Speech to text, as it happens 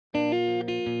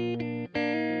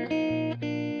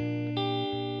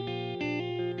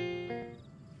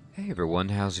everyone,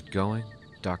 how's it going?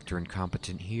 Dr.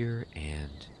 Incompetent here,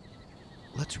 and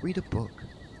let's read a book.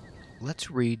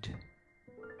 Let's read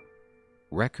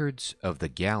Records of the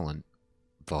Gallant,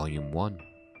 Volume 1.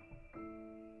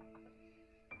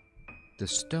 The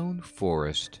Stone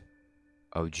Forest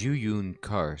of Juyun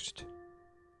Karst,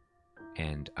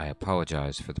 and I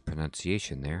apologize for the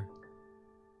pronunciation there.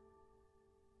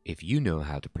 If you know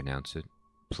how to pronounce it,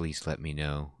 please let me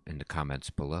know in the comments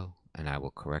below, and I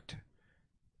will correct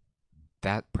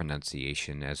that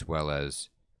pronunciation as well as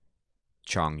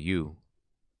Changyu,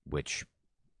 which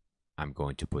I'm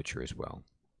going to butcher as well.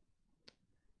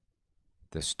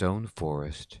 The Stone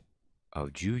Forest of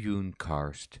Juyun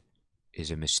Karst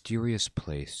is a mysterious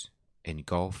place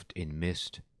engulfed in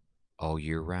mist all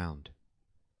year round.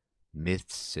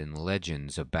 Myths and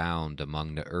legends abound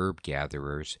among the herb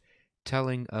gatherers,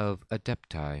 telling of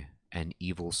adepti and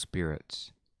evil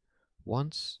spirits.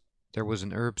 Once there was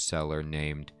an herb seller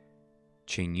named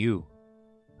Qingyu,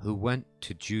 who went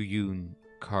to Juyun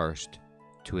Karst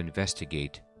to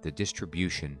investigate the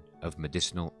distribution of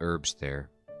medicinal herbs there.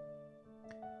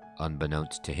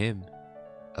 Unbeknownst to him,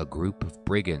 a group of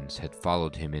brigands had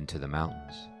followed him into the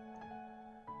mountains.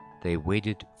 They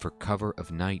waited for cover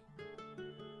of night,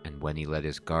 and when he let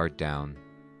his guard down,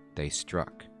 they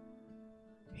struck.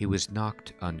 He was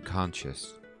knocked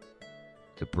unconscious.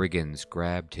 The brigands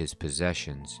grabbed his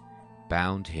possessions,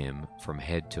 bound him from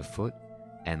head to foot,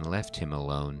 and left him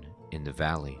alone in the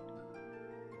valley.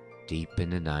 Deep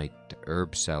in the night, the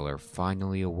herb seller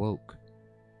finally awoke.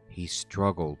 He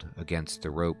struggled against the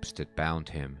ropes that bound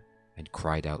him and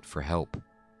cried out for help.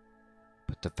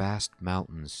 But the vast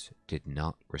mountains did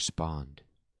not respond.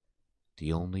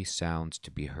 The only sounds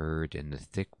to be heard in the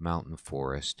thick mountain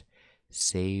forest,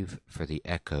 save for the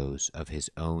echoes of his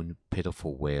own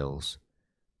pitiful wails,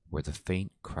 were the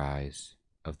faint cries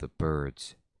of the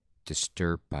birds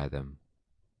disturbed by them.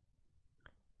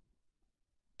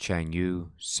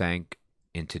 Changyu sank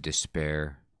into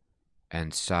despair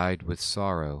and sighed with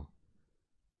sorrow.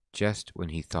 Just when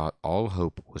he thought all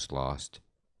hope was lost,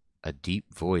 a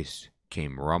deep voice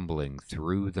came rumbling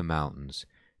through the mountains,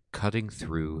 cutting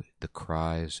through the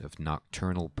cries of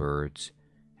nocturnal birds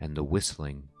and the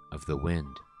whistling of the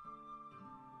wind.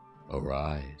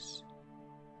 "Arise."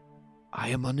 "I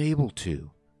am unable to,"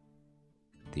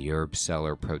 the herb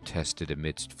seller protested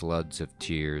amidst floods of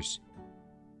tears.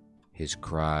 His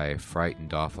cry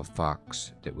frightened off a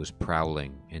fox that was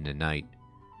prowling in the night,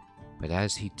 but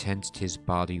as he tensed his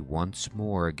body once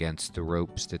more against the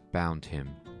ropes that bound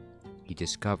him, he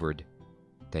discovered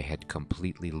they had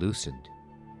completely loosened.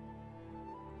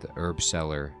 The herb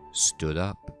seller stood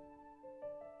up.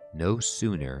 No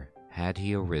sooner had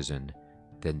he arisen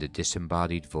than the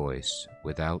disembodied voice,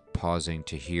 without pausing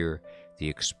to hear the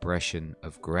expression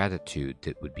of gratitude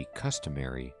that would be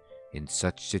customary in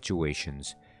such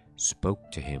situations,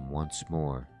 spoke to him once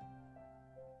more.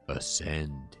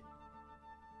 "Ascend."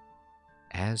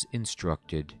 As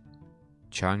instructed,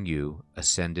 Changyu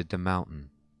ascended the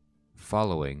mountain,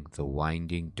 following the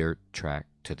winding dirt track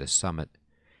to the summit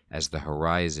as the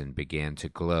horizon began to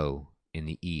glow in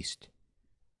the east.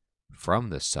 From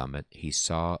the summit he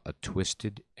saw a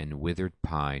twisted and withered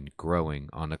pine growing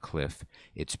on a cliff,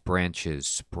 its branches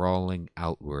sprawling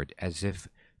outward as if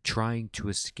trying to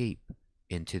escape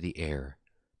into the air.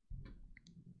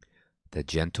 The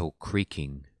gentle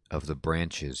creaking of the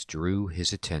branches drew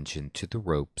his attention to the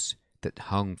ropes that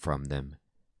hung from them,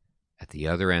 at the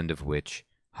other end of which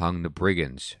hung the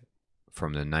brigands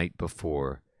from the night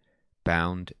before,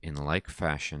 bound in like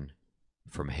fashion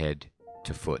from head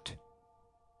to foot.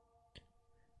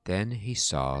 Then he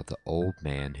saw the old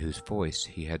man whose voice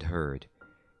he had heard.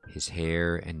 His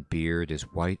hair and beard as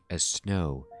white as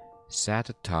snow sat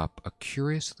atop a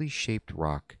curiously shaped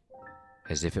rock,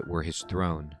 as if it were his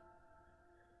throne.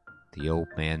 The old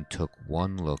man took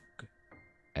one look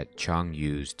at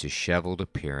Changyu's disheveled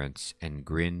appearance and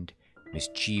grinned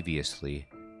mischievously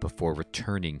before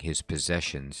returning his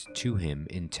possessions to him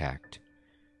intact.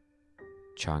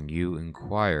 Changyu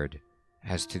inquired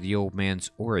as to the old man's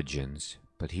origins,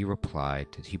 but he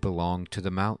replied that he belonged to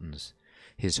the mountains,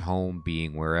 his home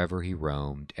being wherever he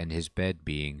roamed and his bed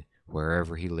being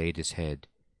wherever he laid his head.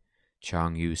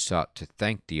 Changyu sought to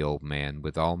thank the old man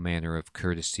with all manner of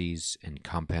courtesies and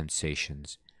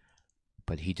compensations,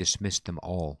 but he dismissed them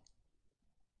all.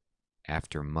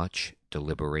 After much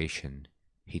deliberation,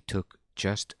 he took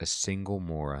just a single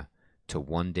mora to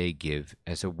one day give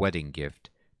as a wedding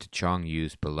gift to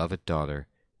Changyu's beloved daughter,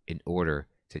 in order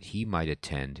that he might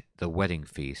attend the wedding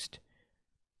feast.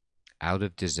 Out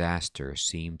of disaster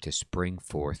seemed to spring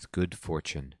forth good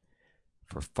fortune.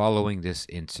 For following this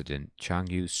incident,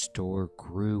 Changyu's store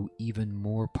grew even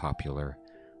more popular,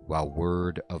 while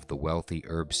word of the wealthy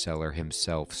herb seller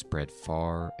himself spread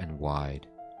far and wide.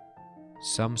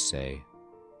 Some say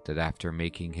that after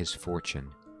making his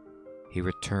fortune, he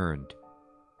returned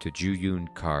to Juyun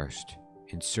Karst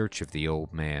in search of the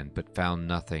old man, but found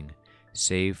nothing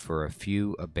save for a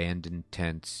few abandoned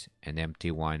tents and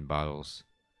empty wine bottles.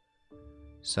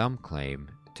 Some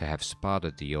claim to have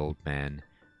spotted the old man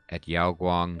at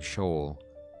Yaoguang Shoal,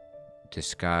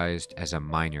 disguised as a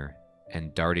miner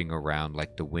and darting around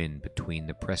like the wind between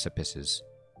the precipices.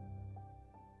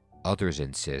 Others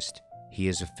insist he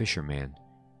is a fisherman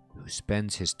who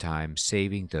spends his time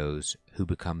saving those who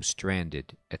become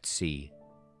stranded at sea.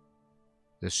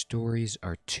 The stories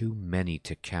are too many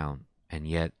to count, and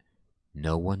yet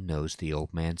no one knows the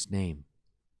old man's name.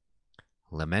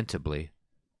 Lamentably,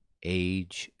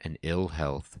 age and ill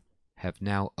health have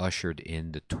now ushered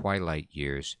in the twilight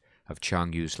years of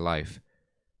Changyu's life,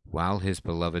 while his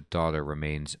beloved daughter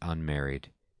remains unmarried.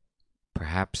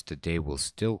 Perhaps the day will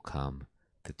still come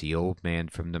that the old man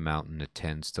from the mountain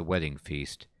attends the wedding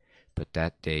feast, but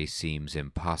that day seems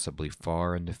impossibly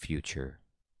far in the future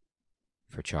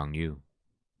for Changyu.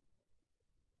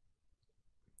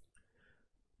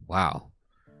 Wow.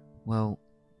 Well,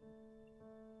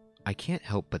 I can't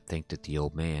help but think that the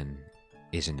old man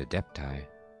is an adepti.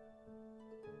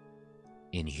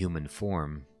 In human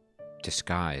form,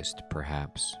 disguised,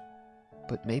 perhaps.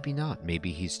 But maybe not.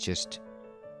 Maybe he's just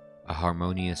a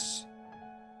harmonious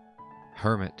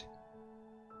hermit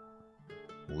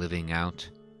living out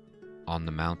on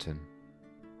the mountain.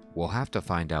 We'll have to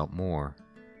find out more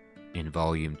in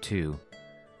Volume 2.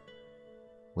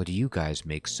 What do you guys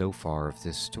make so far of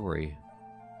this story?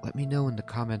 Let me know in the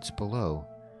comments below.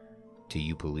 Do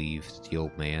you believe the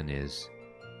old man is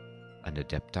an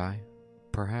adepti,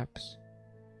 perhaps?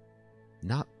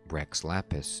 Not Rex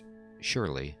Lapis,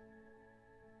 surely.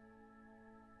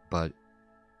 But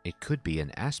it could be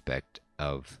an aspect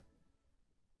of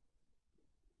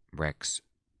Rex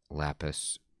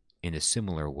Lapis in a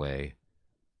similar way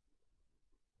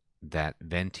that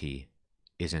Venti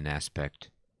is an aspect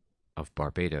of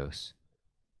Barbados.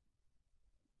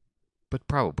 But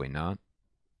probably not.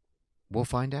 We'll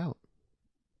find out.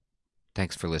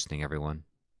 Thanks for listening, everyone.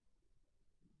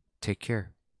 Take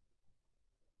care.